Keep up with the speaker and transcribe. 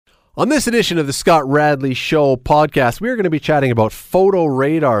On this edition of the Scott Radley Show podcast, we're going to be chatting about photo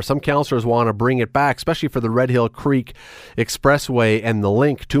radar. Some councillors want to bring it back, especially for the Red Hill Creek Expressway and the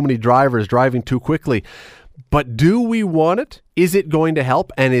Linc. Too many drivers driving too quickly. But do we want it? Is it going to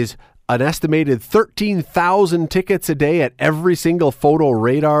help? And is an estimated 13,000 tickets a day at every single photo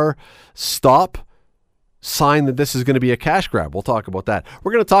radar stop sign that this is going to be a cash grab? We'll talk about that.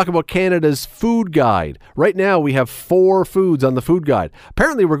 We're going to talk about Canada's food guide. Right now we have 4 foods on the food guide.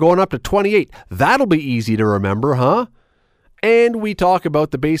 Apparently we're going up to 28. That'll be easy to remember, huh? And we talk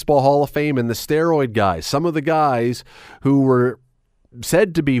about the Baseball Hall of Fame and the steroid guys. Some of the guys who were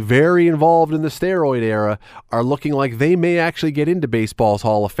said to be very involved in the steroid era are looking like they may actually get into baseball's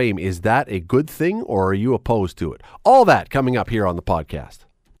Hall of Fame. Is that a good thing, or are you opposed to it? All that coming up here on the podcast.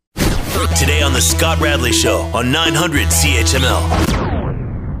 Today on the Scott Radley Show on 900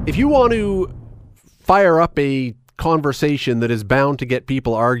 CHML. If you want to fire up a conversation that is bound to get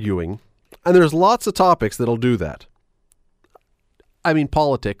people arguing, and there's lots of topics that'll do that. I mean,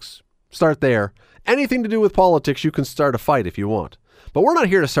 politics, start there. Anything to do with politics, you can start a fight if you want. But we're not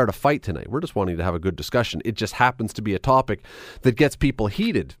here to start a fight tonight. We're just wanting to have a good discussion. It just happens to be a topic that gets people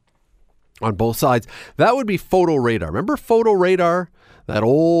heated on both sides. That would be photo radar. Remember photo radar? That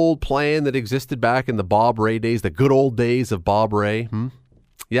old plan that existed back in the Bob Ray days, the good old days of Bob Ray.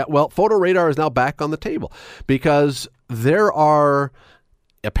 Yeah, well, photo radar is now back on the table because there are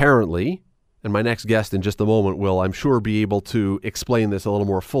apparently, and my next guest in just a moment will, I'm sure, be able to explain this a little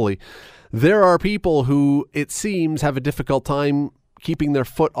more fully. There are people who, it seems, have a difficult time keeping their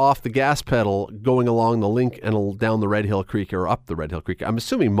foot off the gas pedal going along the Linc and down the Red Hill Creek or up the Red Hill Creek. I'm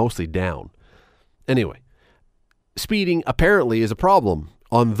assuming mostly down. Anyway. Speeding apparently is a problem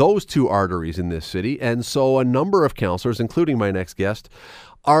on those 2 arteries in this city, and so a number of councillors, including my next guest,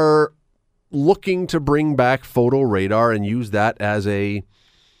 are looking to bring back photo radar and use that as a,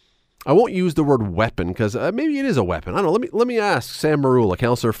 I won't use the word weapon because maybe it is a weapon. I don't know. Let me ask Sam Merulla,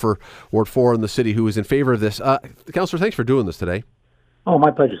 councillor for Ward 4 in the city, who is in favor of this. Councillor, thanks for doing this today. Oh,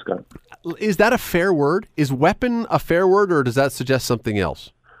 my pleasure, Scott. Is that a fair word? Is weapon a fair word, or does that suggest something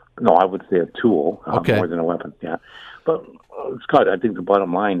else? No, I would say a tool okay. More than a weapon, yeah. But, Scott, I think the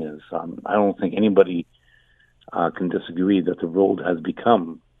bottom line is I don't think anybody can disagree that the road has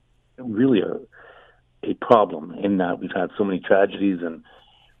become really a problem in that we've had so many tragedies and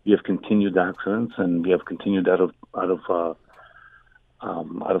we have continued accidents and we have continued out of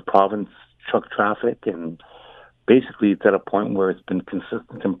province truck traffic, and basically it's at a point where it's been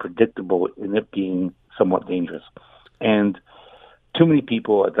consistent and predictable in it being somewhat dangerous. And too many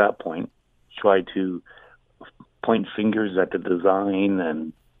people at that point try to point fingers at the design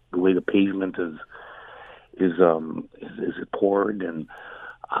and the way the pavement is poured and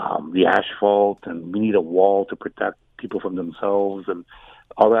the asphalt, and we need a wall to protect people from themselves and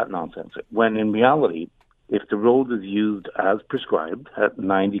all that nonsense. When in reality, if the road is used as prescribed at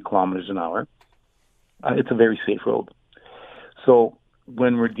 90 kilometers an hour, it's a very safe road. So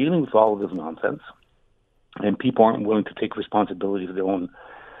when we're dealing with all of this nonsense, and people aren't willing to take responsibility for their own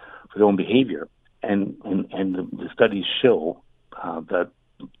behavior, and the studies show that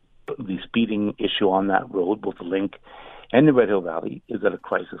the speeding issue on that road, both the Linc and the Red Hill Valley, is at a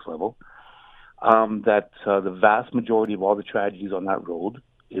crisis level. That the vast majority of all the tragedies on that road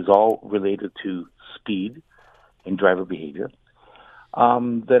is all related to speed and driver behavior.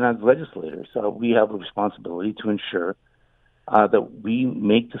 Then as legislators, we have a responsibility to ensure that we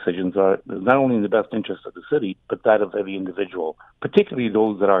make decisions that are not only in the best interest of the city, but that of every individual, particularly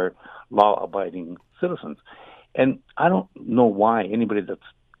those that are law-abiding citizens. And I don't know why anybody that's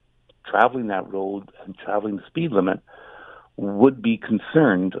traveling that road and traveling the speed limit would be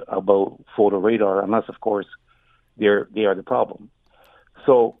concerned about photo radar, unless, of course, they are the problem.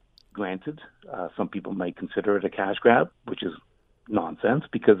 So, granted, some people might consider it a cash grab, which is nonsense,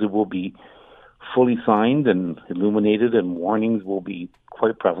 because it will be fully signed and illuminated, and warnings will be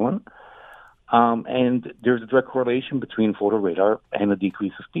quite prevalent. And there's a direct correlation between photo radar and a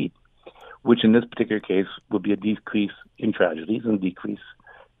decrease of speed, which in this particular case would be a decrease in tragedies and decrease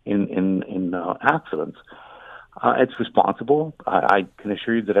in accidents. It's responsible. I can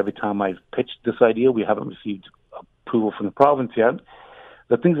assure you that every time I've pitched this idea, we haven't received approval from the province yet,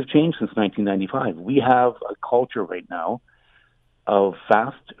 that things have changed since 1995. We have a culture right now of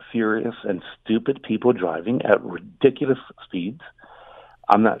fast, furious, and stupid people driving at ridiculous speeds.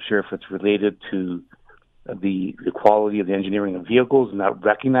 I'm not sure if it's related to the quality of the engineering of vehicles and not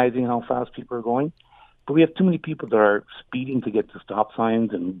recognizing how fast people are going. But we have too many people that are speeding to get to stop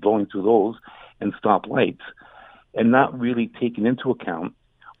signs and blowing through those and stop lights, and not really taking into account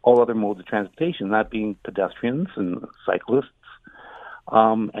all other modes of transportation, that being pedestrians and cyclists,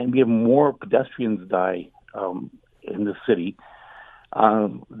 and we have more pedestrians die in the city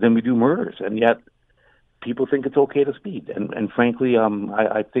than we do murders, and yet people think it's okay to speed. And frankly,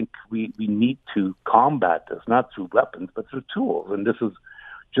 I think we need to combat this, not through weapons, but through tools. And this is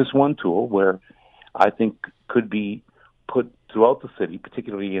just one tool where I think could be put throughout the city,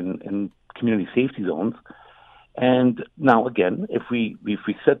 particularly in community safety zones. And now, again, if we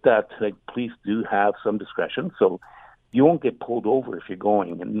set that, like, police do have some discretion, so you won't get pulled over if you're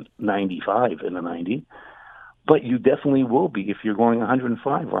going in 95 in the 90, but you definitely will be if you're going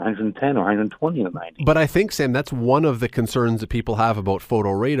 105 or 110 or 120 in the 90. But I think, Sam, that's one of the concerns that people have about photo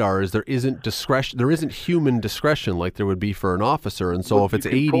radar is there isn't discretion, there isn't human discretion like there would be for an officer. And so Well, if it's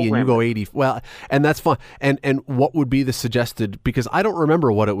you can 80 and you go program 80, well, and that's fine. And what would be the suggested? Because I don't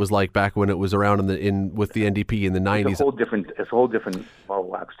remember what it was like back when it was around with the NDP in the 90s. It's a whole different ball of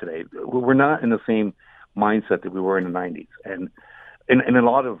wax today. We're not in the same mindset that we were in the 90s, and in a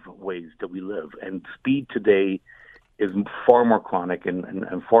lot of ways that we live. And speed today is far more chronic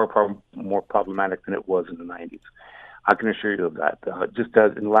and far more problematic than it was in the 90s. I can assure you of that. Just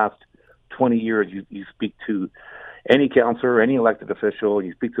as in the last 20 years, you speak to any councillor, any elected official,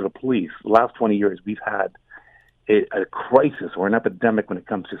 you speak to the police. The last 20 years, we've had a crisis or an epidemic when it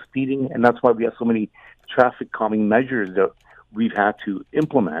comes to speeding, and that's why we have so many traffic calming measures that we've had to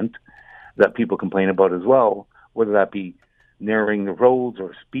implement that people complain about as well, whether that be narrowing the roads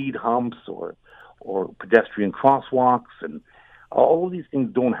or speed humps or pedestrian crosswalks. And all of these things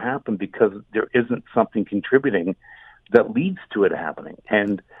don't happen because there isn't something contributing that leads to it happening.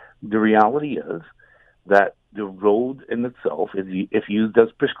 And the reality is that the road in itself, if used as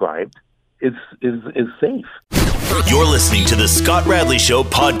prescribed, is safe. You're listening to the Scott Radley Show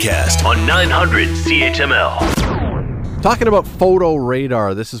podcast on 900 CHML. Talking about photo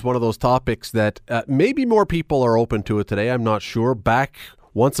radar, this is one of those topics that maybe more people are open to it today. I'm not sure. Back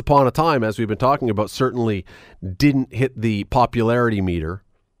once upon a time, as we've been talking about, certainly didn't hit the popularity meter.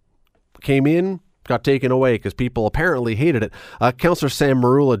 Came in, got taken away because people apparently hated it. Councillor Sam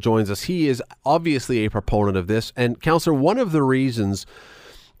Merulla joins us. He is obviously a proponent of this. And Councillor, one of the reasons,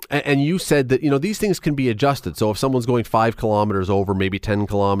 and you said that, these things can be adjusted. So if someone's going 5 kilometers over, maybe 10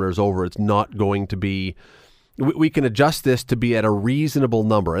 kilometers over, it's not going to be... We can adjust this to be at a reasonable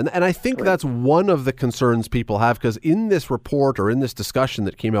number. And I think that's one of the concerns people have, because in this report or in this discussion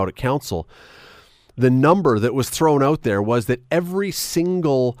that came out at council, the number that was thrown out there was that every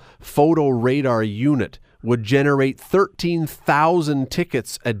single photo radar unit would generate 13,000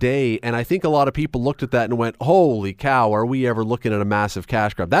 tickets a day. And I think a lot of people looked at that and went, holy cow, are we ever looking at a massive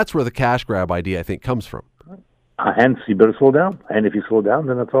cash grab? That's where the cash grab idea, I think, comes from. Hence, you better slow down. And if you slow down,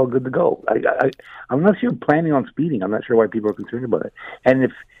 then it's all good to go. Unless you're planning on speeding, I'm not sure why people are concerned about it. And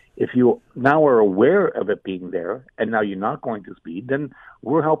if you now are aware of it being there, and now you're not going to speed, then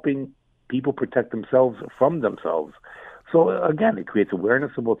we're helping people protect themselves from themselves. So again, it creates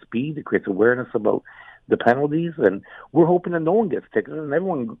awareness about speed. It creates awareness about the penalties, and we're hoping that no one gets ticketed and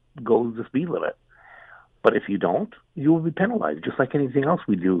everyone goes the speed limit. But if you don't, you will be penalized, just like anything else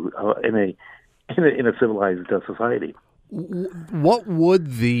we do in a civilized society. What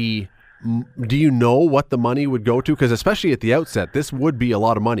would do you know what the money would go to? Because especially at the outset, this would be a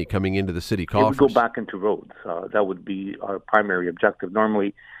lot of money coming into the city coffers. It would go back into roads. That would be our primary objective.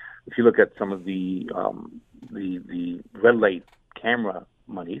 Normally, if you look at some of the red light camera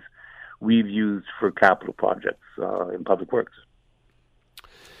monies, we've used for capital projects in public works.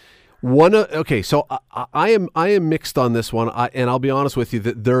 So I am mixed on this one, and I'll be honest with you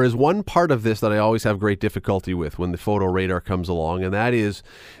that there is one part of this that I always have great difficulty with when the photo radar comes along, and that is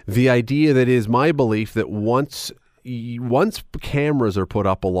the idea that is my belief that once cameras are put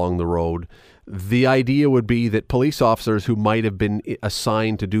up along the road, the idea would be that police officers who might have been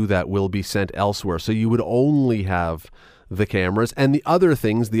assigned to do that will be sent elsewhere. So you would only have the cameras and the other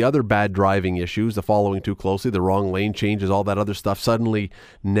things, the other bad driving issues, the following too closely, the wrong lane changes, all that other stuff suddenly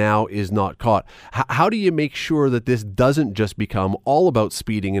now is not caught. How do you make sure that this doesn't just become all about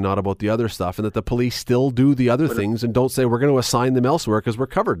speeding and not about the other stuff, and that the police still do the other things and don't say we're going to assign them elsewhere because we're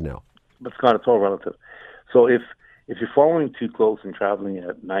covered now? But Scott, it's all relative. So if you're following too close and traveling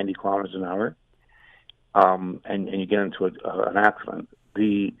at 90 kilometers an hour, and you get into an accident,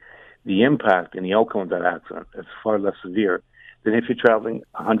 the impact and the outcome of that accident is far less severe than if you're traveling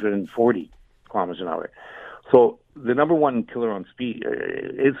 140 kilometers an hour. So the number one killer on speed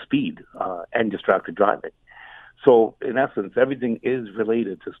is speed and distracted driving. So in essence, everything is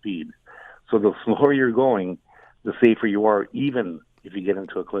related to speed. So the slower you're going, the safer you are, even if you get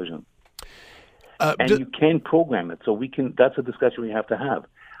into a collision. You can program it. So that's a discussion we have to have.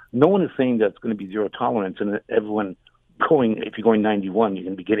 No one is saying that it's going to be zero tolerance and that everyone if you're going 91, you're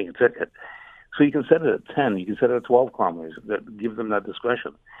going to be getting a ticket. So you can set it at 10, you can set it at 12 kilometers. That gives them that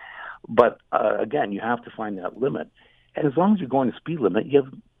discretion. But again, you have to find that limit. And as long as you're going the speed limit, you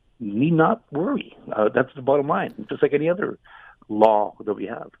need not worry. That's the bottom line, just like any other law that we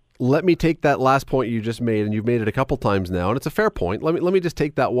have. Let me take that last point you just made, and you've made it a couple times now, and it's a fair point. Let me just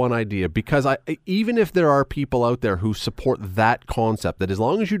take that one idea, because even if there are people out there who support that concept, that as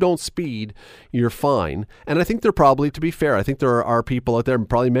long as you don't speed, you're fine, and I think there probably, to be fair, I think there are people out there,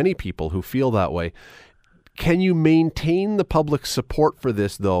 probably many people, who feel that way. Can you maintain the public support for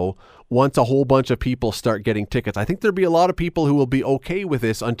this, though, once a whole bunch of people start getting tickets? I think there'll be a lot of people who will be okay with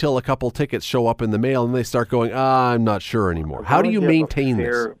this until a couple tickets show up in the mail and they start going, I'm not sure anymore. How do you maintain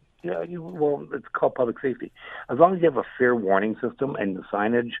this? Yeah, well, it's called public safety. As long as you have a fair warning system and the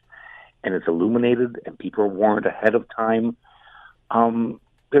signage, and it's illuminated, and people are warned ahead of time,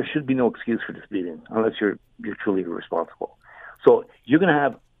 there should be no excuse for the speeding unless you're truly irresponsible. So you're going to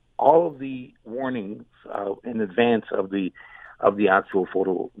have all of the warnings in advance of the actual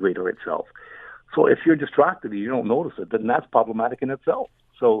photo radar itself. So if you're distracted and you don't notice it, then that's problematic in itself.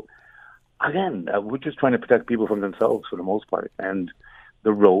 So again, we're just trying to protect people from themselves for the most part, and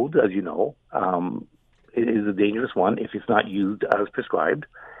the road, as you know, is a dangerous one if it's not used as prescribed.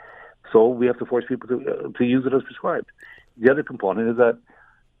 So we have to force people to use it as prescribed. The other component is that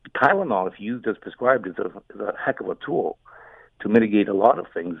Tylenol, if used as prescribed, is a heck of a tool to mitigate a lot of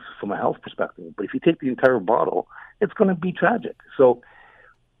things from a health perspective. But if you take the entire bottle, it's going to be tragic. So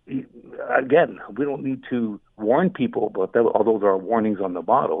again, we don't need to warn people about that, although there are warnings on the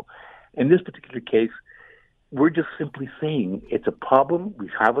bottle. In this particular case, we're just simply saying it's a problem.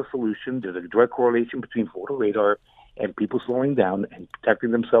 We have a solution. There's a direct correlation between photo radar and people slowing down and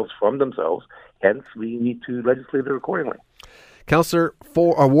protecting themselves from themselves. Hence, we need to legislate it accordingly. Councillor,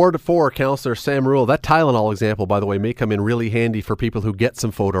 Ward 4, Councillor Sam Merulla, that Tylenol example, by the way, may come in really handy for people who get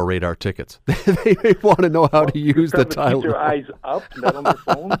some photo radar tickets. They may want to know how to use the Tylenol. Keep their eyes up, not on their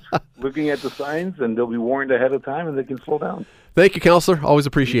phones, looking at the signs, and they'll be warned ahead of time, and they can slow down. Thank you, Councillor. Always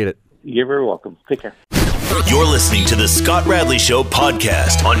appreciate it. You're very welcome. Take care. You're listening to the Scott Radley Show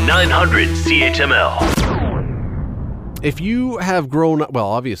podcast on 900 CHML. If you have grown up, well,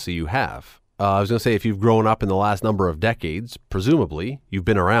 obviously you have. I was going to say if you've grown up in the last number of decades, presumably you've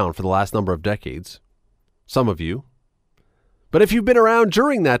been around for the last number of decades. Some of you. But if you've been around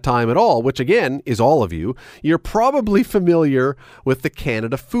during that time at all, which again is all of you, you're probably familiar with the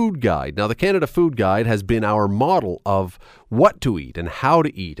Canada Food Guide. Now, the Canada Food Guide has been our model of what to eat and how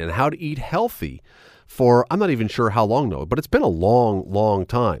to eat healthy for, I'm not even sure how long now, but it's been a long, long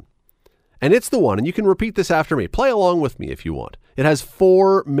time. And it's the one, and you can repeat this after me. Play along with me if you want. It has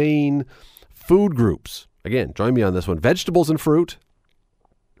 4 main food groups. Again, join me on this one. Vegetables and fruit,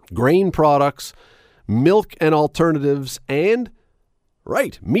 grain products, milk and alternatives, and,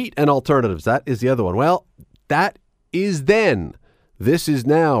 meat and alternatives. That is the other one. Well, that is then. This is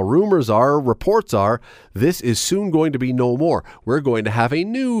now. Rumors are, reports are, this is soon going to be no more. We're going to have a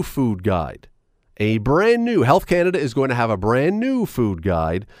new food guide. A brand new. Health Canada is going to have a brand new food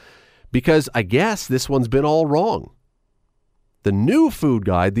guide because I guess this one's been all wrong. The new food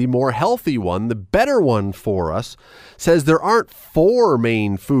guide, the more healthy one, the better one for us, says there aren't 4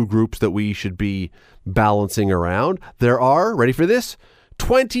 main food groups that we should be balancing around. There are, ready for this,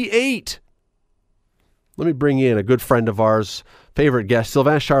 28. Let me bring in a good friend of ours, favorite guest,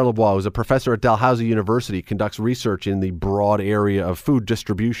 Sylvain Charlebois, who's a professor at Dalhousie University, conducts research in the broad area of food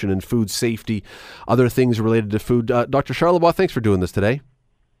distribution and food safety, other things related to food. Dr. Charlebois, thanks for doing this today.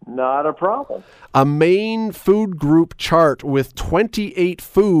 Not a problem. A main food group chart with 28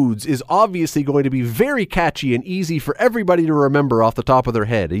 foods is obviously going to be very catchy and easy for everybody to remember off the top of their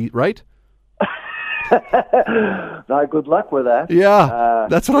head, right? Not good luck with that. Yeah,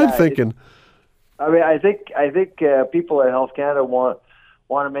 that's what I'm thinking. I think people at Health Canada want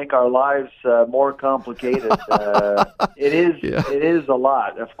to make our lives more complicated. It is a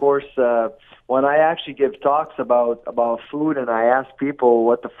lot. Of course, when I actually give talks about food and I ask people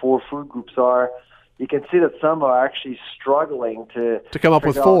what the 4 food groups are, you can see that some are actually struggling to come up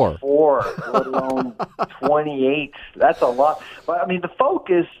with 4, let alone 28. That's a lot. But I mean, the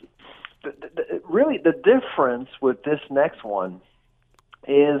focus, really, the difference with this next one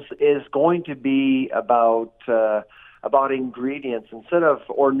is going to be about ingredients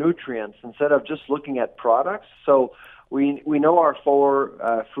or nutrients instead of just looking at products. So we know our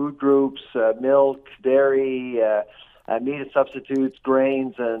 4 food groups: milk, dairy, meat and substitutes,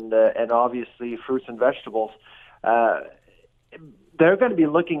 grains, and obviously fruits and vegetables. They're going to be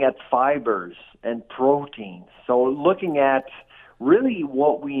looking at fibers and proteins. So looking at really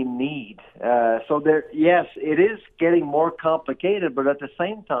what we need. So there, yes, it is getting more complicated, but at the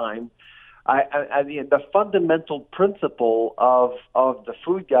same time, I mean, the fundamental principle of the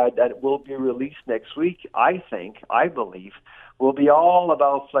food guide that will be released next week, I believe, will be all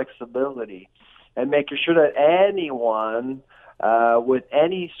about flexibility and making sure that anyone with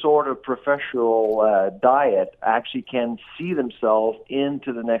any sort of professional diet actually can see themselves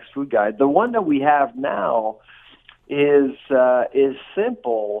into the next food guide. The one that we have now is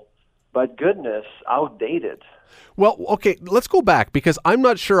simple, but goodness, outdated. Well, okay, let's go back because I'm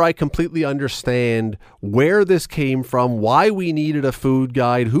not sure I completely understand where this came from, why we needed a food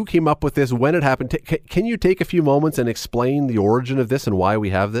guide, who came up with this, when it happened. Can you take a few moments and explain the origin of this and why we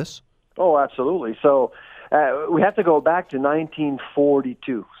have this? Oh, absolutely. So we have to go back to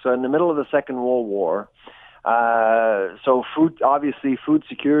 1942. So in the middle of the Second World War. So food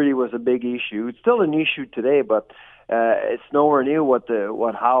security was a big issue. It's still an issue today, but it's nowhere near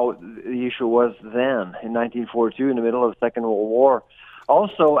how the issue was then in 1942 in the middle of the Second World War.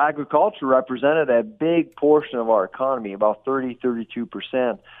 Also, agriculture represented a big portion of our economy, about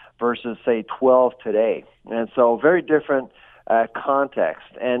 32% versus, say, 12 today. And so very different context.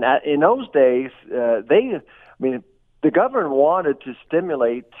 And in those days, the government wanted to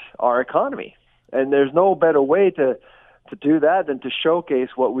stimulate our economy. And there's no better way to do that than to showcase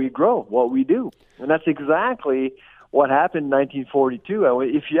what we grow, what we do. And that's exactly what happened in 1942.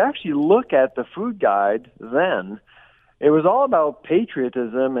 And if you actually look at the food guide then, it was all about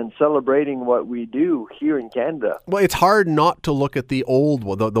patriotism and celebrating what we do here in Canada. Well, it's hard not to look at the old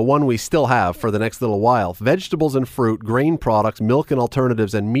one, the one we still have for the next little while. Vegetables and fruit, grain products, milk and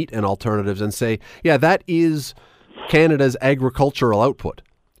alternatives, and meat and alternatives, and say, yeah, that is Canada's agricultural output.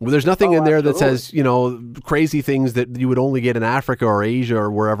 Well, there's nothing in there that says, crazy things that you would only get in Africa or Asia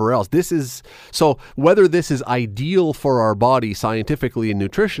or wherever else. So whether this is ideal for our body scientifically and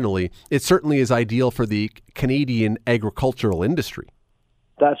nutritionally, it certainly is ideal for the Canadian agricultural industry.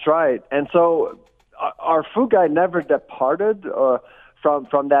 That's right. And so our food guide never departed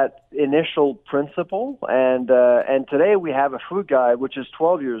from that initial principle. And today we have a food guide, which is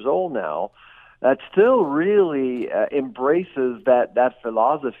 12 years old now, that still really embraces that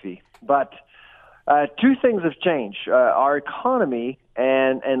philosophy. But two things have changed: our economy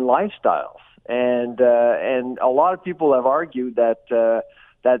and lifestyles. And a lot of people have argued that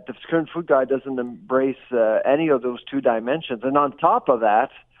the current food guide doesn't embrace any of those two dimensions. And on top of that,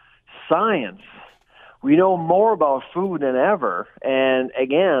 science. We know more about food than ever. And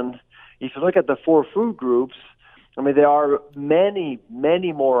again, if you look at the 4 food groups, there are many,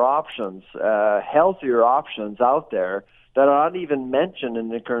 many more options, healthier options out there that are not even mentioned in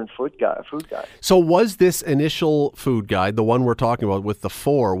the current food guide. So was this initial food guide, the one we're talking about with the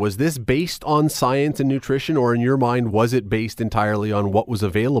 4, was this based on science and nutrition, or in your mind, was it based entirely on what was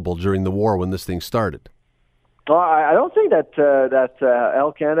available during the war when this thing started? Well, I don't think that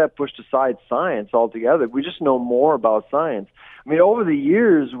Health Canada pushed aside science altogether. We just know more about science. Over the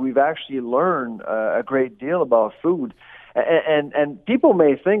years, we've actually learned a great deal about food. And people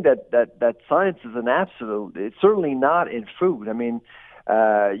may think that science is an absolute. It's certainly not in food.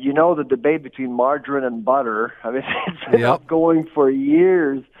 The debate between margarine and butter, it's been going for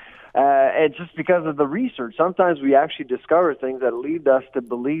years. And just because of the research, sometimes we actually discover things that lead us to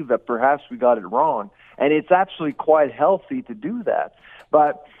believe that perhaps we got it wrong. And it's absolutely quite healthy to do that.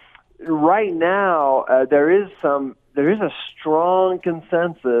 But right now, there is a strong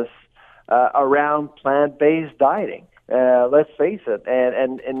consensus around plant-based dieting. Let's face it,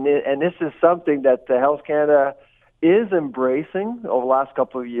 and this is something that the Health Canada is embracing over the last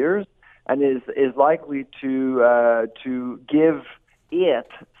couple of years, and is likely to give it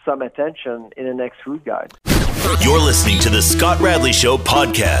some attention in the next food guide. You're listening to the Scott Radley Show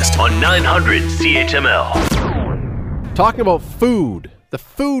podcast on 900 CHML. Talking about food, the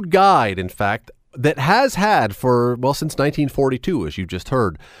food guide, in fact, that has had since 1942, as you just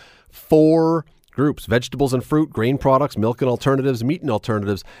heard, 4 groups: vegetables and fruit, grain products, milk and alternatives, meat and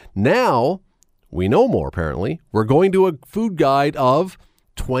alternatives. Now, we know more, apparently. We're going to a food guide of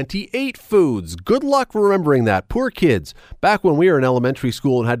 28 foods. Good luck remembering that. Poor kids. Back when we were in elementary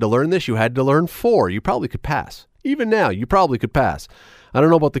school and had to learn this, you had to learn 4. You probably could pass. Even now, you probably could pass. I don't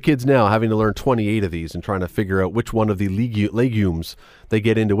know about the kids now having to learn 28 of these and trying to figure out which one of the legumes they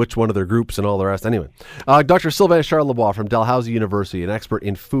get into, which one of their groups and all the rest. Anyway, Dr. Sylvain Charlebois from Dalhousie University, an expert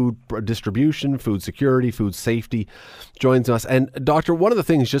in food distribution, food security, food safety, joins us. And Doctor, one of the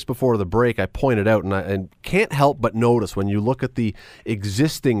things just before the break I pointed out, and can't help but notice when you look at the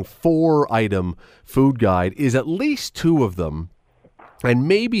existing 4-item food guide, is at least 2 of them, and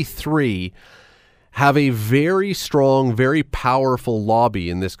maybe 3, have a very strong, very powerful lobby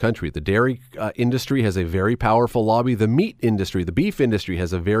in this country. The dairy industry has a very powerful lobby. The meat industry, the beef industry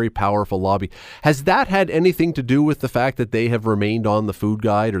has a very powerful lobby. Has that had anything to do with the fact that they have remained on the food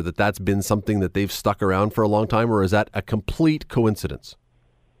guide, or that that's been something that they've stuck around for a long time, or is that a complete coincidence?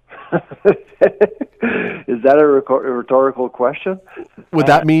 Is that a rhetorical question? Would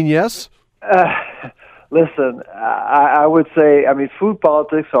that mean yes? Listen, I would say, food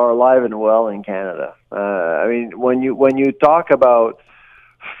politics are alive and well in Canada. When you talk about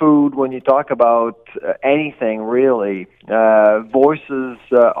food, when you talk about anything really, voices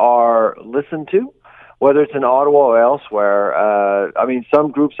are listened to, whether it's in Ottawa or elsewhere.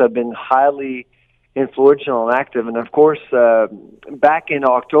 Some groups have been highly influential and active, and of course, back in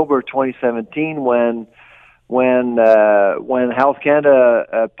October 2017, when Health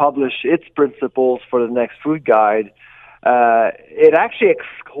Canada published its principles for the next food guide, it actually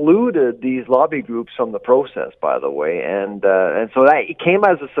excluded these lobby groups from the process, by the way, and so that it came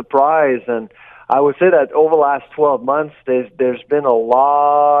as a surprise. And I would say that over the last 12 months, there's been a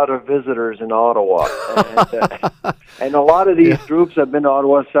lot of visitors in Ottawa, and a lot of these groups have been to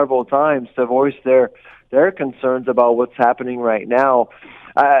Ottawa several times to voice their concerns about what's happening right now.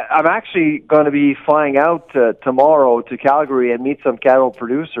 I'm actually going to be flying out tomorrow to Calgary and meet some cattle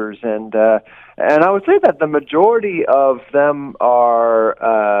producers, and I would say that the majority of them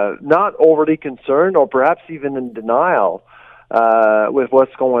are not overly concerned, or perhaps even in denial with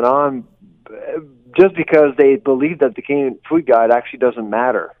what's going on, just because they believe that the Canadian Food Guide actually doesn't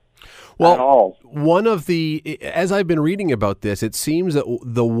matter. Well, one of the, as I've been reading about this, it seems that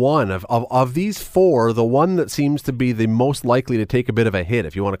the one of these four, the one that seems to be the most likely to take a bit of a hit,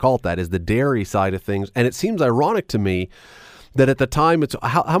 if you want to call it that, is the dairy side of things. And it seems ironic to me that at the time, it's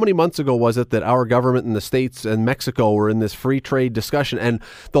how many months ago was it that our government in the States and Mexico were in this free trade discussion, and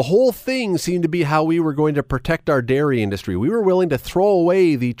the whole thing seemed to be how we were going to protect our dairy industry. We were willing to throw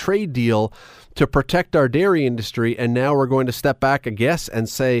away the trade deal to protect our dairy industry, and now we're going to step back, I guess, and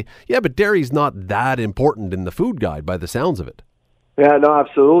say, yeah, but dairy's not that important in the food guide by the sounds of it. Yeah, no,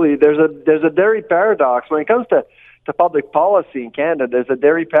 absolutely. There's a dairy paradox. When it comes to public policy in Canada, there's a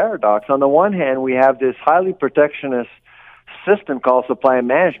dairy paradox. On the one hand, we have this highly protectionist system called supply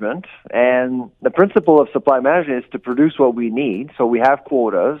management, and the principle of supply management is to produce what we need. So we have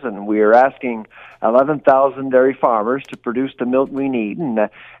quotas, and we are asking 11,000 dairy farmers to produce the milk we need, and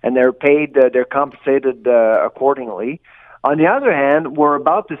they're paid, they're compensated accordingly. On the other hand, we're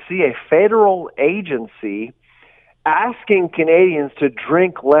about to see a federal agency asking Canadians to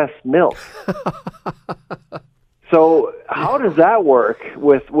drink less milk. So how does that work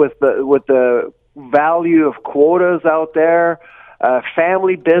with the value of quotas out there,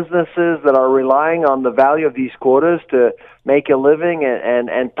 family businesses that are relying on the value of these quotas to make a living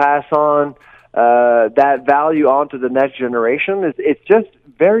and pass on that value on to the next generation? It's just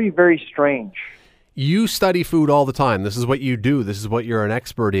very, very strange. You study food all the time. This is what you do. This is what you're an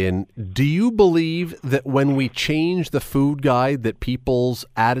expert in. Do you believe that when we change the food guide, that people's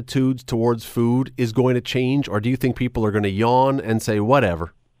attitudes towards food is going to change, or do you think people are going to yawn and say,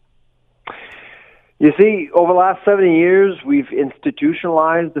 whatever? You see, over the last 70 years, we've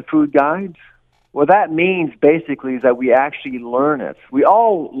institutionalized the food guide. What that means, basically, is that we actually learn it. We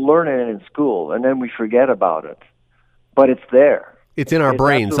all learn it in school, and then we forget about it. But it's there. It's in our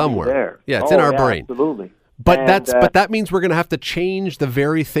brain somewhere. There. Yeah, it's in our brain. Absolutely. But that means we're going to have to change the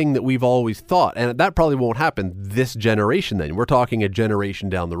very thing that we've always thought, and that probably won't happen this generation. Then we're talking a generation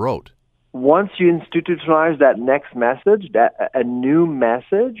down the road. Once you institutionalize that next message, a new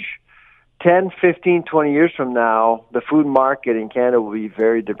message, 10, 15, 20 years from now, the food market in Canada will be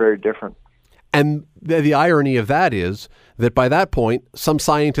very, very different. And the irony of that is that by that point, some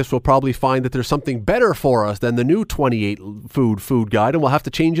scientists will probably find that there's something better for us than the new 28 food guide, and we'll have to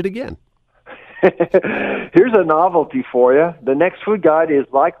change it again. Here's a novelty for you. The next food guide is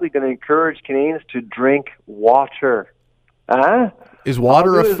likely going to encourage Canadians to drink water. Is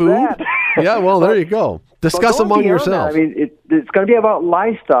water a food? Yeah, well, there you go. Discuss among yourselves. It's going to be about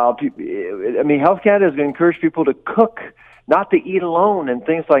lifestyle. Health Canada is going to encourage people to cook, not to eat alone, and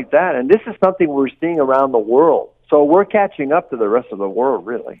things like that. And this is something we're seeing around the world. So we're catching up to the rest of the world,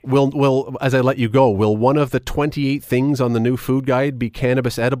 really. Will as I let you go, will one of the 28 things on the new food guide be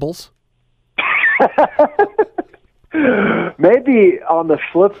cannabis edibles? Maybe on the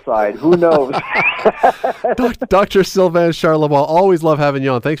flip side, who knows? Dr. Sylvain Charlebois, always love having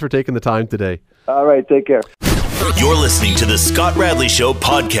you on. Thanks for taking the time today. All right, take care. You're listening to the Scott Radley Show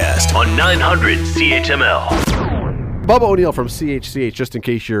podcast on 900 CHML. Bubba O'Neil from CHCH, just in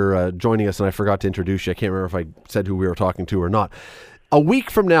case you're joining us and I forgot to introduce you. I can't remember if I said who we were talking to or not. A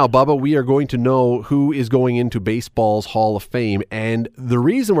week from now, Bubba, we are going to know who is going into baseball's Hall of Fame. And the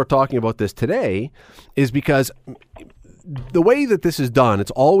reason we're talking about this today is because the way that this is done,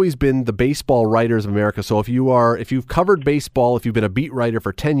 it's always been the Baseball Writers of America. So if you've covered baseball, if you've been a beat writer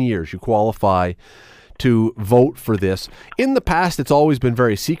for 10 years, you qualify to vote for this. In the past, it's always been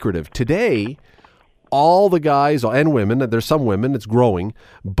very secretive. Today, all the guys and women, there's some women, it's growing,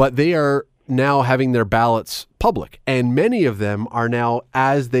 but they are now having their ballots public. And many of them are now,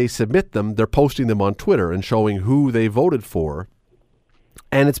 as they submit them, they're posting them on Twitter and showing who they voted for.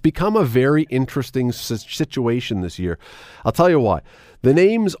 And it's become a very interesting situation this year. I'll tell you why. The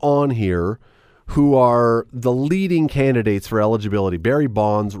names on here who are the leading candidates for eligibility: Barry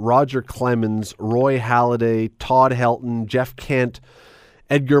Bonds, Roger Clemens, Roy Halladay, Todd Helton, Jeff Kent,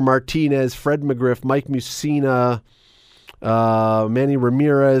 Edgar Martinez, Fred McGriff, Mike Mussina, Manny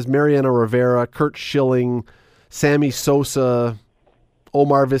Ramirez, Mariano Rivera, Kurt Schilling, Sammy Sosa,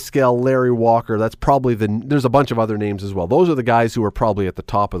 Omar Vizquel, Larry Walker. That's probably there's a bunch of other names as well. Those are the guys who are probably at the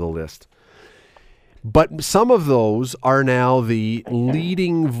top of the list. But some of those are now the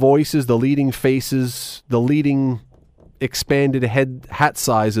leading voices, the leading faces, the leading expanded hat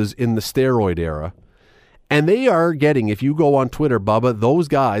sizes in the steroid era. And they are getting, if you go on Twitter, Bubba, those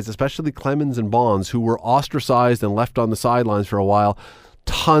guys, especially Clemens and Bonds, who were ostracized and left on the sidelines for a while,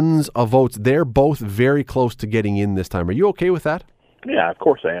 tons of votes. They're both very close to getting in this time. Are you okay with that? Yeah, of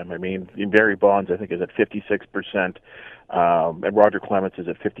course I am. I mean, Barry Bonds, I think, is at 56%, and Roger Clemens is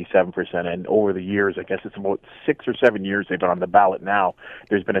at 57%. And over the years, I guess it's about 6 or 7 years they've been on the ballot now,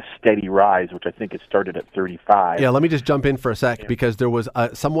 there's been a steady rise, which I think it started at 35. Yeah, let me just jump in for a sec, because there was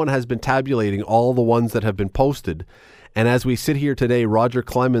someone has been tabulating all the ones that have been posted. And as we sit here today, Roger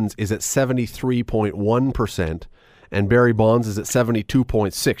Clemens is at 73.1%. And Barry Bonds is at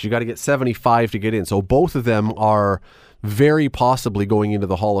 72.6. You got to get 75 to get in. So both of them are very possibly going into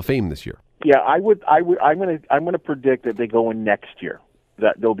the Hall of Fame this year. Yeah, I'm gonna predict that they go in next year.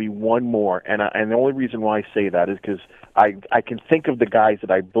 That there'll be one more, and the only reason why I say that is because I can think of the guys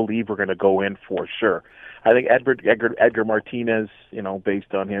that I believe are going to go in for sure. I think Edgar Martinez,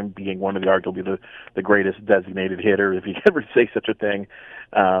 based on him being one of arguably the greatest designated hitter, if you can ever say such a thing.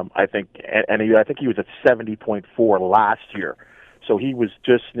 I think he was at 70.4 last year, so he was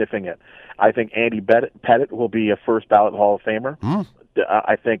just sniffing it. I think Andy Pettit will be a first ballot Hall of Famer.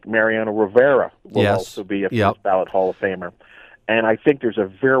 I think Mariano Rivera will also be a first ballot Hall of Famer. And I think there's a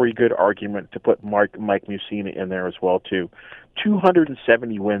very good argument to put Mike Mussina in there as well, too.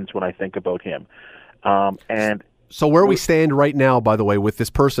 270 wins when I think about him. And so where we stand right now, by the way, with this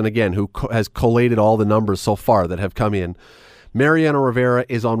person, again, who has collated all the numbers so far that have come in, Mariano Rivera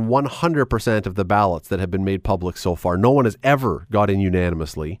is on 100% of the ballots that have been made public so far. No one has ever got in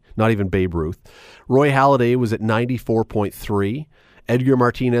unanimously, not even Babe Ruth. Roy Halladay was at 94.3. Edgar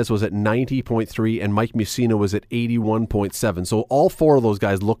Martinez was at 90.3, and Mike Mussina was at 81.7. So all four of those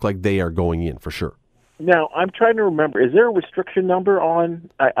guys look like they are going in for sure. Now, I'm trying to remember, is there a restriction number on,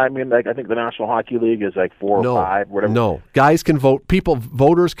 I think the National Hockey League is like 4 or 5, whatever. No, guys can vote,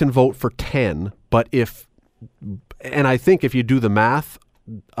 voters can vote for 10, but and I think if you do the math,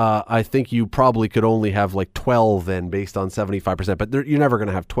 I think you probably could only have like 12 then based on 75%, but you're never going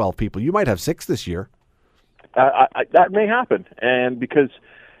to have 12 people. You might have 6 this year. That may happen, and because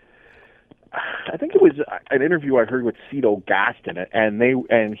I think it was an interview I heard with Cito Gaston,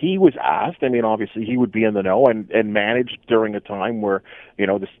 and he was asked. I mean, obviously he would be in the know and managed during a time where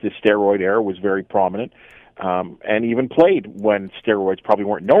the steroid era was very prominent, and even played when steroids probably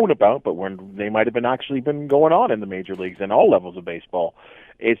weren't known about, but when they might have been going on in the major leagues and all levels of baseball.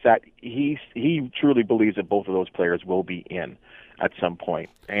 Is that he truly believes that both of those players will be in at some point.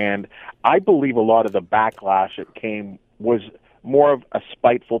 And I believe a lot of the backlash that came was more of a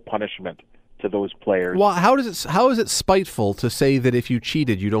spiteful punishment to those players. Well, how is it spiteful to say that if you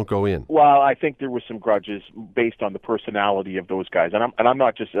cheated, you don't go in? Well, I think there was some grudges based on the personality of those guys. And I'm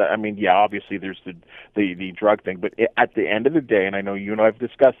not just, obviously there's the drug thing, but at the end of the day, and I know you and I have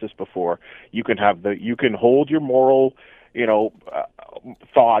discussed this before, you can hold your moral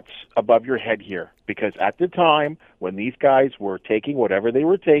thoughts above your head here, because at the time when these guys were taking whatever they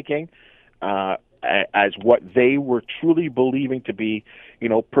were taking as what they were truly believing to be,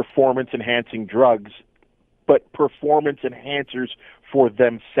 performance-enhancing drugs, but performance enhancers for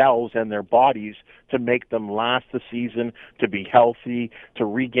themselves and their bodies to make them last the season, to be healthy, to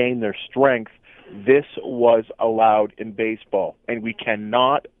regain their strength, this was allowed in baseball, and we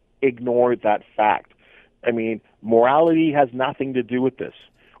cannot ignore that fact. I mean, morality has nothing to do with this,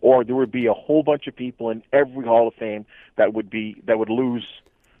 or there would be a whole bunch of people in every Hall of Fame that would lose,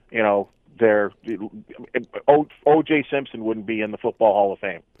 O.J. Simpson wouldn't be in the Football Hall of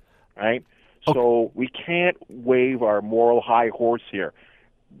Fame, right? Okay. So we can't wave our moral high horse here.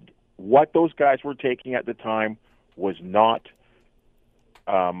 What those guys were taking at the time was not.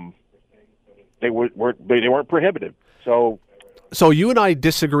 They weren't prohibitive. So you and I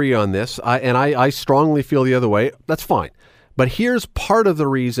disagree on this, I strongly feel the other way. That's fine. But here's part of the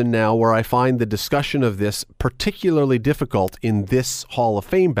reason now where I find the discussion of this particularly difficult in this Hall of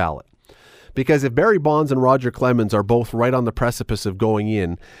Fame ballot. Because if Barry Bonds and Roger Clemens are both right on the precipice of going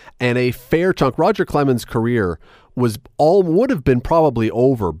in, and a fair chunk, Roger Clemens' career would have been probably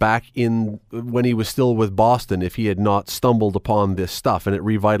over back in when he was still with Boston if he had not stumbled upon this stuff, and it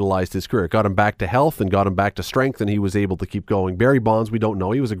revitalized his career. It got him back to health and got him back to strength, and he was able to keep going. Barry Bonds, we don't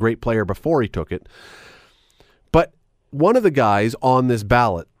know. He was a great player before he took it. But one of the guys on this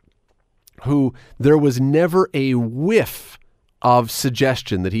ballot who there was never a whiff of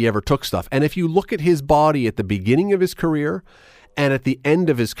suggestion that he ever took stuff. And if you look at his body at the beginning of his career and at the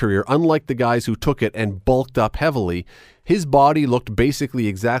end of his career, unlike the guys who took it and bulked up heavily, his body looked basically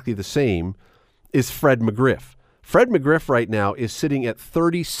exactly the same, is Fred McGriff. Fred McGriff right now is sitting at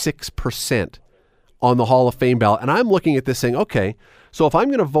 36% on the Hall of Fame ballot. And I'm looking at this saying, okay, so if I'm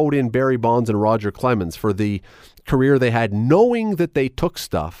going to vote in Barry Bonds and Roger Clemens for the career they had, knowing that they took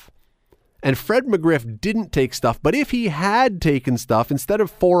stuff, and Fred McGriff didn't take stuff, but if he had taken stuff, instead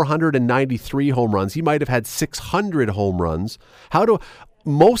of 493 home runs, he might have had 600 home runs.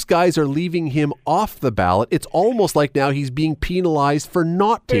 Most guys are leaving him off the ballot. It's almost like now he's being penalized for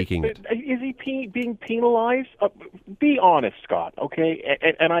not taking it. Is he being penalized? Be honest, Scott, okay?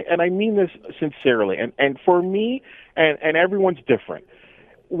 And I mean this sincerely. And for me, and everyone's different.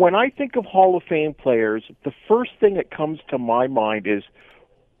 When I think of Hall of Fame players, the first thing that comes to my mind is,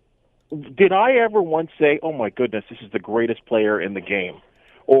 did I ever once say, oh my goodness, this is the greatest player in the game?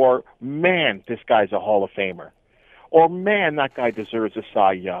 Or, man, this guy's a Hall of Famer? Or, man, that guy deserves a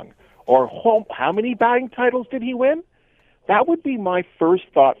Cy Young? Or, how many batting titles did he win? That would be my first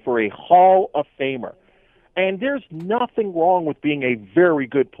thought for a Hall of Famer. And there's nothing wrong with being a very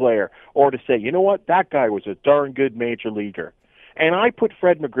good player or to say, you know what, that guy was a darn good major leaguer. And I put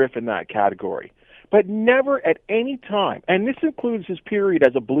Fred McGriff in that category. But never at any time, and this includes his period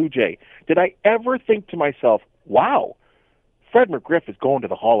as a Blue Jay, did I ever think to myself, wow, Fred McGriff is going to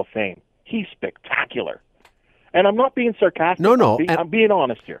the Hall of Fame. He's spectacular. And I'm not being sarcastic. No. I'm being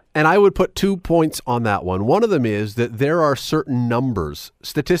honest here. And I would put 2 points on that one. One of them is that there are certain numbers,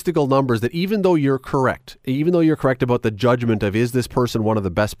 statistical numbers, that even though you're correct about the judgment of is this person one of the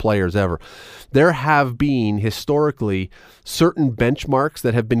best players ever, there have been historically certain benchmarks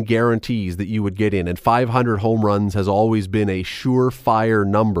that have been guarantees that you would get in. And 500 home runs has always been a surefire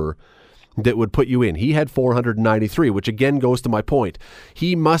number that would put you in. He had 493, which again goes to my point.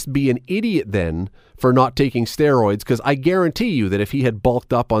 He must be an idiot then for not taking steroids, because I guarantee you that if he had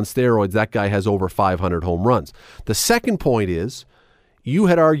bulked up on steroids, that guy has over 500 home runs. The second point is, you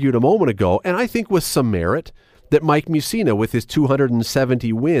had argued a moment ago, and I think with some merit, that Mike Mussina, with his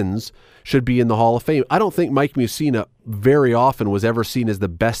 270 wins, should be in the Hall of Fame. I don't think Mike Mussina very often was ever seen as the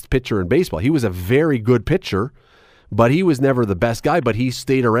best pitcher in baseball. He was a very good pitcher, but he was never the best guy, but he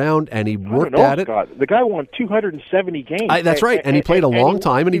stayed around and he worked at it. Scott. The guy won 270 games. That's right, and he played a long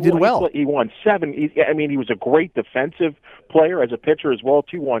time, and he did well. He won 7. He was a great defensive player as a pitcher as well,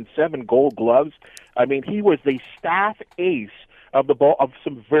 too. Won 7 Gold Gloves. I mean, he was the staff ace of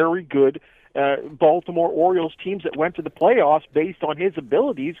some very good Baltimore Orioles teams that went to the playoffs based on his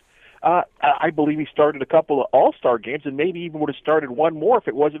abilities. I believe he started a couple of All-Star games and maybe even would have started one more if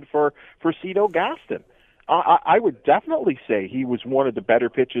it wasn't for Cito Gaston. I would definitely say he was one of the better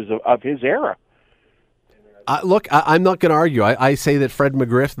pitchers of his era. Look, I'm not going to argue. I say that Fred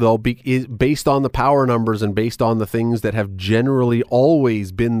McGriff, though, is based on the power numbers and based on the things that have generally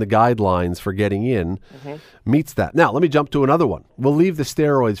always been the guidelines for getting in, meets that. Now, let me jump to another one. We'll leave the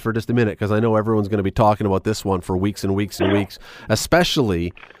steroids for just a minute because I know everyone's going to be talking about this one for weeks and weeks and weeks,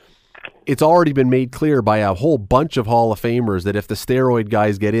 especially it's already been made clear by a whole bunch of Hall of Famers that if the steroid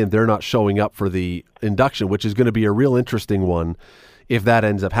guys get in, they're not showing up for the induction, which is going to be a real interesting one if that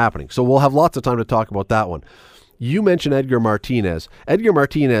ends up happening. So we'll have lots of time to talk about that one. You mentioned Edgar Martinez. Edgar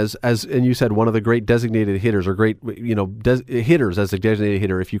Martinez, and you said one of the great designated hitters, or great hitters as a designated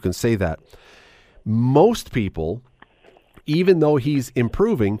hitter, if you can say that. Most people, even though he's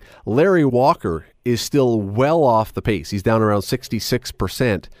improving, Larry Walker is still well off the pace. He's down around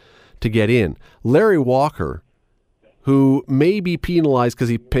 66% to get in. Larry Walker, who may be penalized because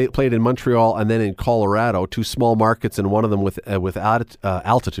he played in Montreal and then in Colorado, 2 small markets, and one of them with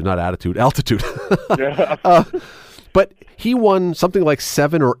altitude. But he won something like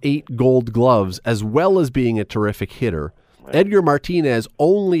 7 or 8 gold gloves as well as being a terrific hitter. Right. Edgar Martinez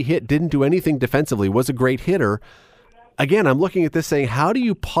only didn't do anything defensively, was a great hitter. Again, I'm looking at this saying, how do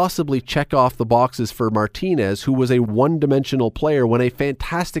you possibly check off the boxes for Martinez, who was a one-dimensional player, when a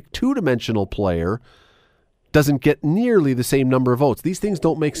fantastic two-dimensional player doesn't get nearly the same number of votes? These things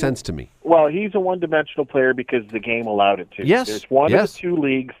don't make sense to me. Well, he's a one-dimensional player because the game allowed it to. Yes. There's one of the 2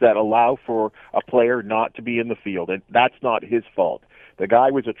 leagues that allow for a player not to be in the field, and that's not his fault. The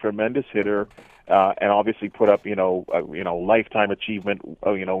guy was a tremendous hitter, and obviously put up, lifetime achievement,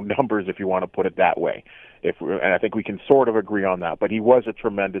 numbers, if you want to put it that way. And I think we can sort of agree on that. But he was a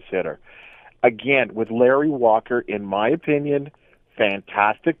tremendous hitter. Again, with Larry Walker, in my opinion,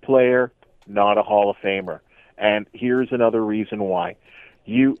 fantastic player, not a Hall of Famer. And here's another reason why.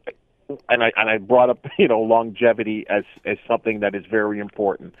 I brought up longevity as something that is very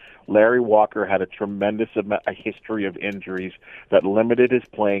important. Larry Walker had a tremendous a history of injuries that limited his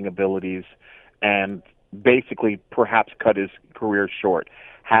playing abilities and basically perhaps cut his career short.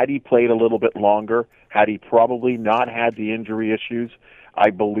 Had he played a little bit longer, had he probably not had the injury issues, I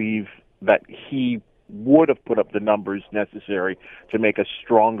believe that he would have put up the numbers necessary to make a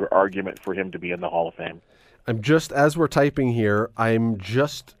stronger argument for him to be in the Hall of Fame. As we're typing here, I'm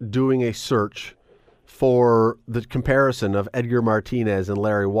just doing a search for the comparison of Edgar Martinez and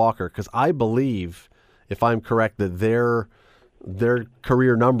Larry Walker, because I believe, if I'm correct, that their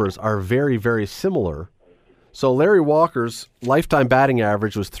career numbers are very, very similar. So Larry Walker's lifetime batting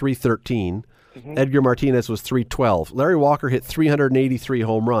average was .313. Mm-hmm. Edgar Martinez was .312. Larry Walker hit 383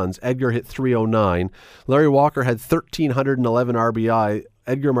 home runs. Edgar hit .309. Larry Walker had 1,311 RBI.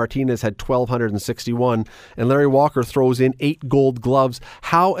 Edgar Martinez had 1,261. And Larry Walker throws in 8 gold gloves.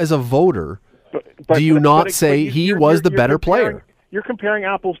 How, as a voter, do you not say he was the better player? You're comparing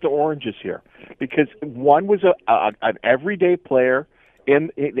apples to oranges here, because one was an everyday player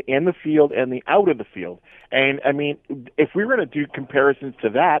in the field and the out of the field. And I mean, if we were going to do comparisons to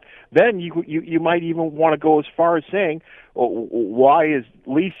that, then you might even want to go as far as saying, why is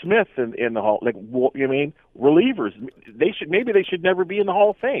Lee Smith in the Hall? Like, you mean relievers? They should never be in the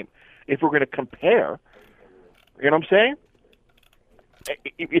Hall of Fame. If we're going to compare, you know what I'm saying?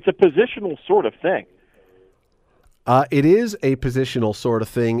 It's a positional sort of thing. It is a positional sort of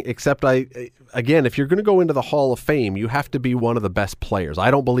thing, except again, if you're going to go into the Hall of Fame, you have to be one of the best players.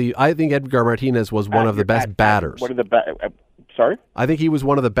 I think Edgar Martinez was one of the best batters. Sorry? I think he was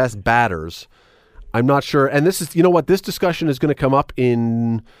one of the best batters. I'm not sure. And this is, this discussion is going to come up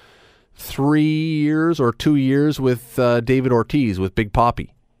in 3 years or 2 years with David Ortiz, with Big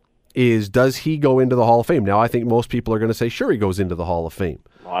Papi. Does he go into the Hall of Fame? Now, I think most people are going to say, sure, he goes into the Hall of Fame.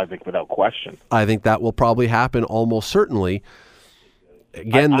 Well, I think without question. I think that will probably happen almost certainly.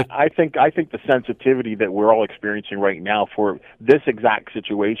 Again, I think the sensitivity that we're all experiencing right now for this exact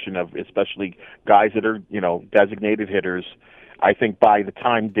situation of especially guys that are, designated hitters, I think by the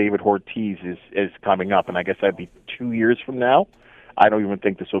time David Ortiz is coming up, and I guess that'd be 2 years from now, I don't even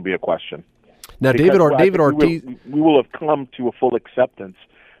think this will be a question. Now, David Ortiz, we will have come to a full acceptance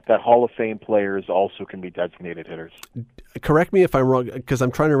that Hall of Fame players also can be designated hitters. Correct me if I'm wrong, because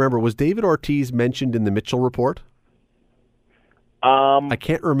I'm trying to remember. Was David Ortiz mentioned in the Mitchell report? I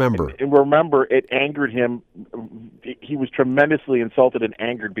can't remember. Remember, it angered him. He was tremendously insulted and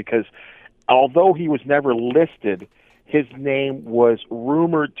angered because although he was never listed, his name was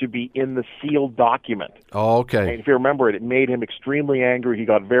rumored to be in the sealed document. Oh, okay. And if you remember it made him extremely angry. He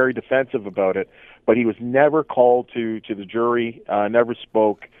got very defensive about it, but he was never called to the jury, never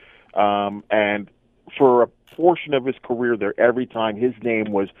spoke, and for a portion of his career there, every time his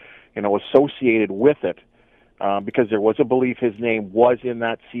name was, associated with it, because there was a belief his name was in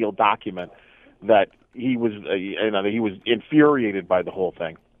that sealed document, that he was, he was infuriated by the whole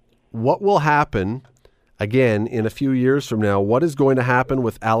thing. What will happen? Again, in a few years from now, what is going to happen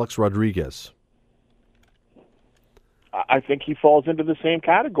with Alex Rodriguez? I think he falls into the same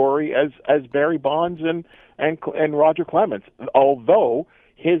category as Barry Bonds and Roger Clemens, although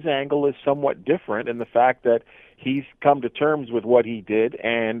his angle is somewhat different in the fact that he's come to terms with what he did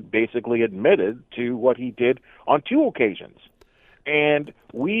and basically admitted to what he did on 2 occasions. And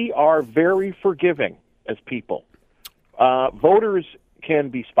we are very forgiving as people. Voters can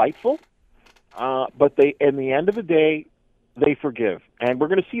be spiteful. But they, in the end of the day, they forgive, and we're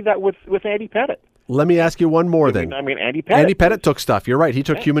going to see that with Andy Pettitte. Let me ask you one more then. Andy Pettitte took stuff. You're right. He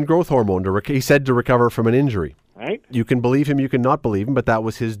took human growth hormone. He said to recover from an injury. Right. You can believe him. You can not believe him. But that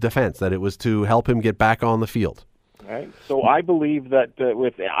was his defense. That it was to help him get back on the field. Right. So I believe that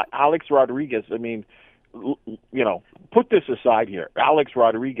with Alex Rodriguez, put this aside here. Alex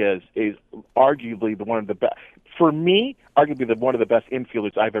Rodriguez is arguably one of the best. for me, arguably one of the best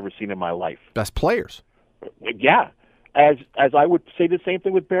infielders I've ever seen in my life. Best players. Yeah. As I would say the same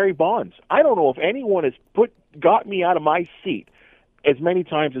thing with Barry Bonds. I don't know if anyone has got me out of my seat as many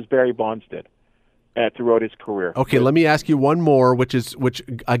times as Barry Bonds did throughout his career. Okay, let me ask you one more, which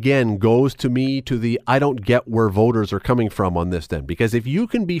again goes to the I don't get where voters are coming from on this then. Because if you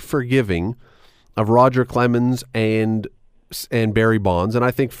can be forgiving of Roger Clemens and Barry Bonds, and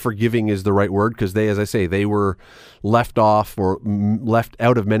I think forgiving is the right word because they, as I say, they were left off or left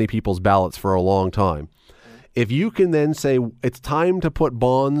out of many people's ballots for a long time. If you can then say it's time to put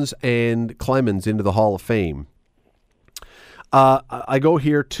Bonds and Clemens into the Hall of Fame, I go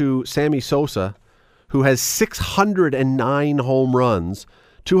here to Sammy Sosa, who has 609 home runs,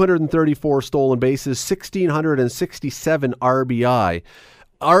 234 stolen bases, 1,667 RBI.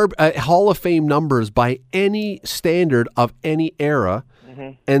 Hall of Fame numbers by any standard of any era.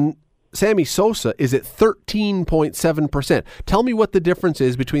 And Sammy Sosa is at 13.7%. Tell me what the difference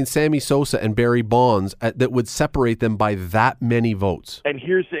is between Sammy Sosa and Barry Bonds that would separate them by that many votes. And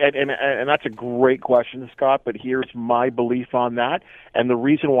and that's a great question, Scott, but here's my belief on that. And the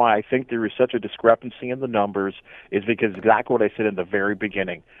reason why I think there is such a discrepancy in the numbers is because exactly what I said in the very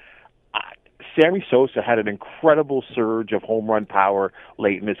beginning. Sammy Sosa had an incredible surge of home run power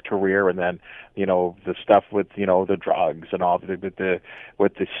late in his career, and then the stuff with the drugs and all with the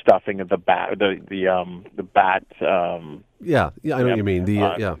stuffing of the bat, the bat. Yeah, I know what you mean.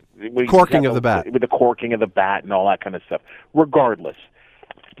 The corking of the bat, with the corking of the bat and all that kind of stuff. Regardless,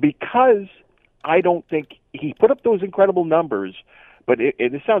 because I don't think he put up those incredible numbers. But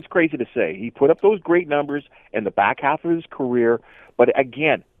it sounds crazy to say. He put up those great numbers in the back half of his career. But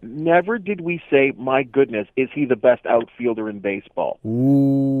again, never did we say, my goodness, is he the best outfielder in baseball?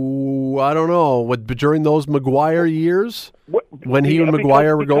 Ooh, I don't know. During those McGuire years, when he and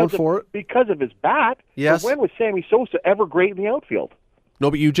McGuire were going for it? Because of his bat. Yes. But when was Sammy Sosa ever great in the outfield? No,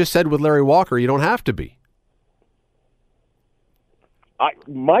 but you just said with Larry Walker, you don't have to be.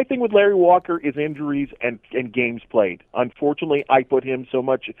 My thing with Larry Walker is injuries and games played. Unfortunately, I put him so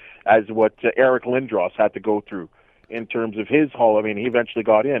much as what Eric Lindros had to go through in terms of his Hall. I mean, he eventually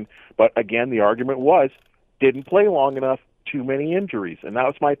got in, but again, the argument was didn't play long enough, too many injuries, and that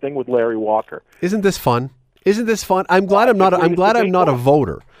was my thing with Larry Walker. Isn't this fun? I'm glad I'm not a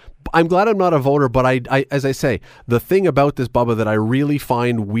voter. I'm glad I'm not a voter, but I as I say, the thing about this, Bubba, that I really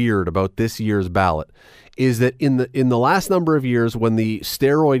find weird about this year's ballot is that in the last number of years when the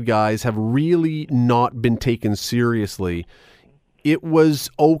steroid guys have really not been taken seriously, it was,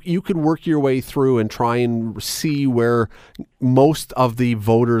 you could work your way through and try and see where most of the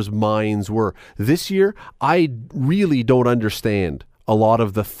voters' minds were. This year, I really don't understand a lot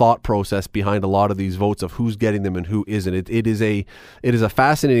of the thought process behind a lot of these votes of who's getting them and who isn't. It is a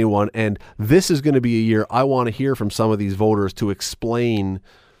fascinating one, and this is going to be a year I want to hear from some of these voters to explain,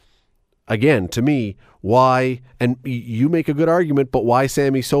 again, to me, why, and you make a good argument, but why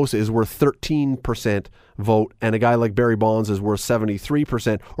Sammy Sosa is worth 13% vote and a guy like Barry Bonds is worth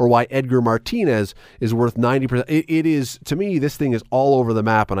 73%, or why Edgar Martinez is worth 90%. It is, to me, this thing is all over the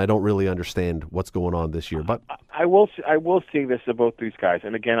map, and I don't really understand what's going on this year. But I will say this about these guys,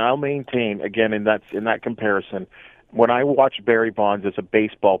 and again, I'll maintain, again, in that comparison, when I watched Barry Bonds as a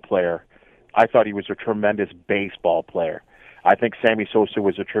baseball player, I thought he was a tremendous baseball player. I think Sammy Sosa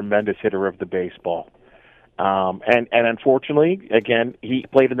was a tremendous hitter of the baseball. And unfortunately, again, he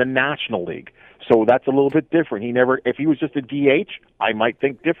played in the National League. So that's a little bit different. If he was just a DH, I might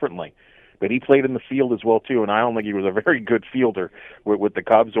think differently. But he played in the field as well, too, and I don't think he was a very good fielder with the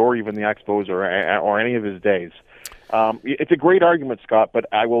Cubs or even the Expos or any of his days. It's a great argument, Scott, but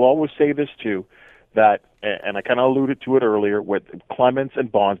I will always say this, too, that, and I kind of alluded to it earlier, with Clemens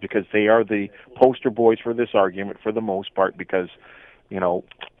and Bonds, because they are the poster boys for this argument for the most part, because,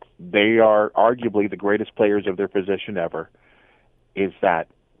 they are arguably the greatest players of their position ever, is that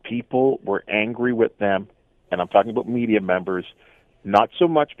people were angry with them, and I'm talking about media members, not so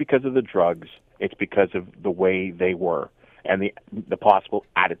much because of the drugs, it's because of the way they were and the possible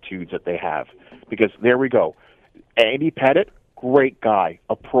attitudes that they have. Because there we go. Andy Pettitte, great guy,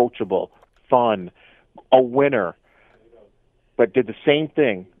 approachable, fun, a winner, but did the same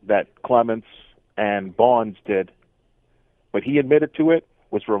thing that Clemens and Bonds did, but he admitted to it,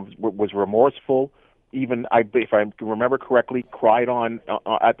 was remorseful, even, if I remember correctly, cried on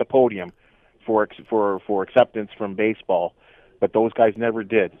at the podium for acceptance from baseball, but those guys never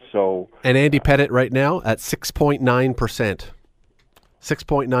did. So, and Andy Pettitte right now at 6.9%,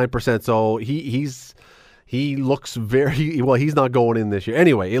 6.9%. So he looks very well. He's not going in this year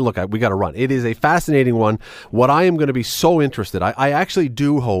anyway. Look, we got to run. It is a fascinating one. What I am going to be so interested, I actually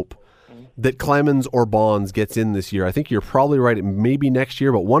do hope that Clemens or Bonds gets in this year. I think you're probably right. It may be next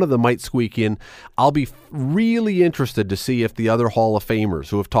year, but one of them might squeak in. I'll be really interested to see if the other Hall of Famers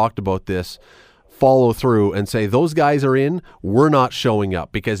who have talked about this follow through and say, those guys are in, we're not showing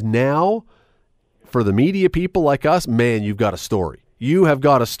up. Because now, for the media people like us, man, you've got a story. You have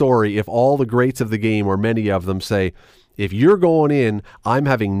got a story if all the greats of the game, or many of them, say, if you're going in, I'm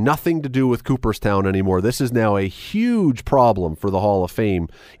having nothing to do with Cooperstown anymore. This is now a huge problem for the Hall of Fame,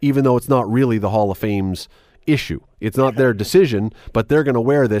 even though it's not really the Hall of Fame's issue. It's not their decision, but they're going to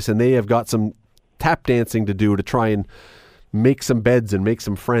wear this, and they have got some tap dancing to do to try and make some beds and make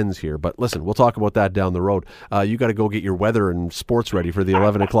some friends here. But listen, we'll talk about that down the road. You got to go get your weather and sports ready for the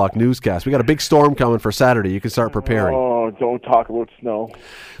 11 o'clock newscast. We got a big storm coming for Saturday. You can start preparing. Oh, don't talk about snow.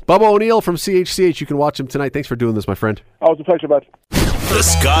 Bubba O'Neil from CHCH. You can watch him tonight. Thanks for doing this, my friend. Oh, it's a pleasure, bud. The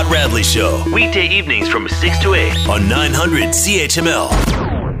Scott Radley Show. Weekday evenings from 6 to 8 on 900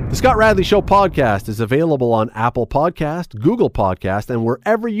 CHML. The Scott Radley Show podcast is available on Apple Podcast, Google Podcast, and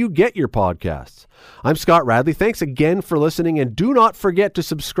wherever you get your podcasts. I'm Scott Radley. Thanks again for listening, and do not forget to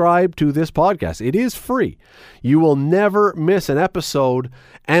subscribe to this podcast. It is free. You will never miss an episode,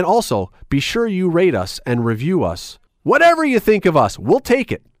 and also be sure you rate us and review us. Whatever you think of us, we'll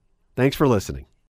take it. Thanks for listening.